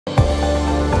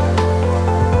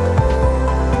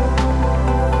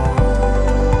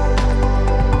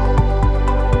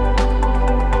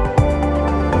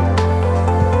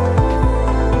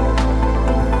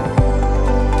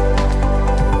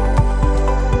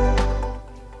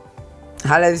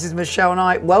Hello, this is Michelle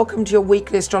Knight. Welcome to your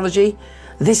weekly astrology.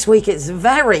 This week it's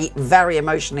very, very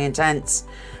emotionally intense.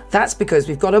 That's because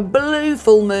we've got a blue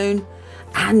full moon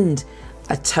and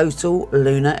a total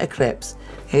lunar eclipse.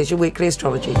 Here's your weekly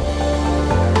astrology.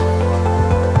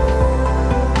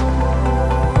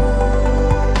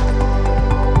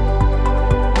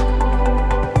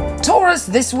 Taurus,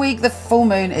 this week the full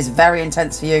moon is very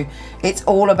intense for you. It's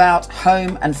all about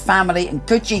home and family and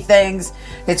Gucci things.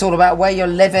 It's all about where you're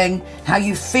living, how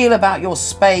you feel about your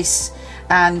space,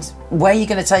 and where you're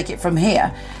going to take it from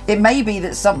here. It may be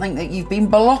that something that you've been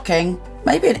blocking,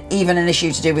 maybe even an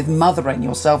issue to do with mothering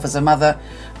yourself as a mother,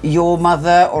 your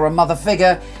mother or a mother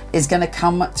figure, is going to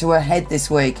come to a head this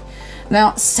week.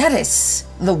 Now, Ceres,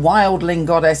 the wildling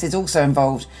goddess, is also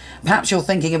involved. Perhaps you're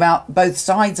thinking about both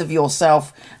sides of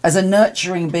yourself as a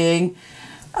nurturing being.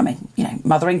 I mean, you know,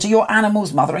 mothering to your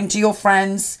animals, mothering to your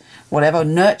friends, whatever,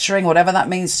 nurturing, whatever that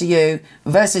means to you,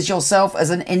 versus yourself as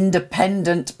an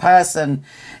independent person.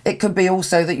 It could be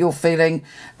also that you're feeling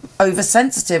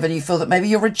oversensitive and you feel that maybe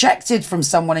you're rejected from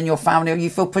someone in your family, or you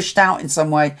feel pushed out in some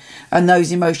way, and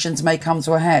those emotions may come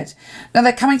to a head. Now,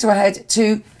 they're coming to a head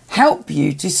to help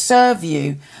you, to serve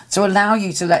you, to allow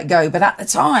you to let go. But at the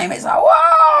time, it's like,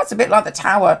 wow, it's a bit like the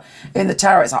tower. In the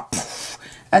tower, it's like, poof,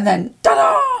 and then,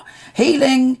 ta-da!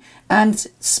 Healing and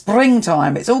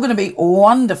springtime. It's all going to be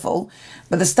wonderful,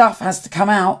 but the stuff has to come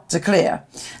out to clear.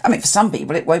 I mean, for some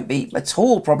people, it won't be at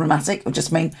all problematic. It'll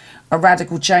just mean a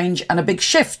radical change and a big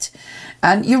shift.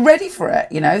 And you're ready for it.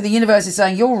 You know, the universe is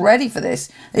saying you're ready for this.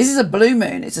 This is a blue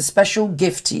moon. It's a special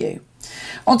gift to you.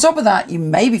 On top of that, you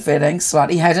may be feeling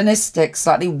slightly hedonistic,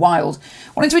 slightly wild,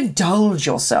 wanting to indulge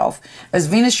yourself, as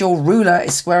Venus, your ruler,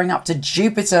 is squaring up to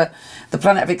Jupiter, the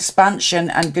planet of expansion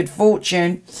and good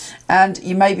fortune. And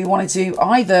you may be wanting to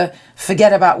either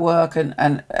forget about work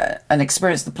and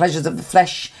experience the pleasures of the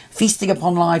flesh, feasting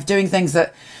upon life, doing things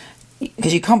that,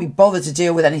 because you can't be bothered to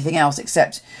deal with anything else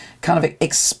except kind of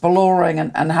exploring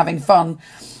and having fun.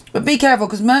 But be careful,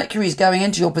 because Mercury is going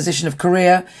into your position of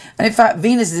career. And in fact,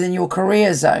 Venus is in your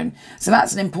career zone. So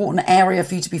that's an important area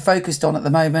for you to be focused on at the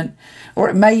moment. Or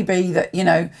it may be that, you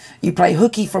know, you play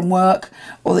hooky from work,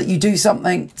 or that you do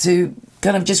something to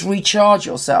kind of just recharge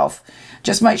yourself.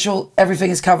 Just make sure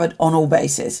everything is covered on all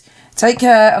bases. Take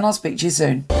care, and I'll speak to you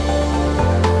soon.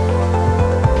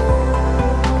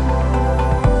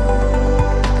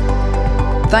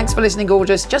 Thanks for listening,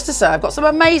 gorgeous. Just to say, I've got some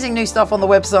amazing new stuff on the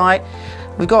website.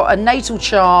 We've got a natal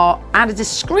chart and a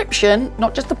description,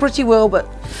 not just the pretty will, but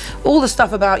all the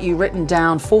stuff about you written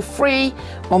down for free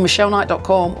on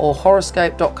michelleknight.com or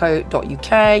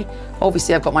horoscope.co.uk.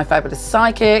 Obviously, I've got my fabulous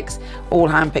psychics, all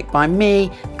handpicked by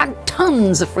me, and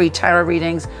tons of free tarot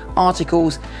readings,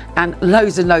 articles, and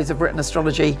loads of written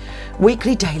astrology,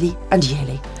 weekly, daily, and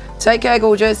yearly. Take care,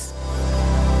 gorgeous.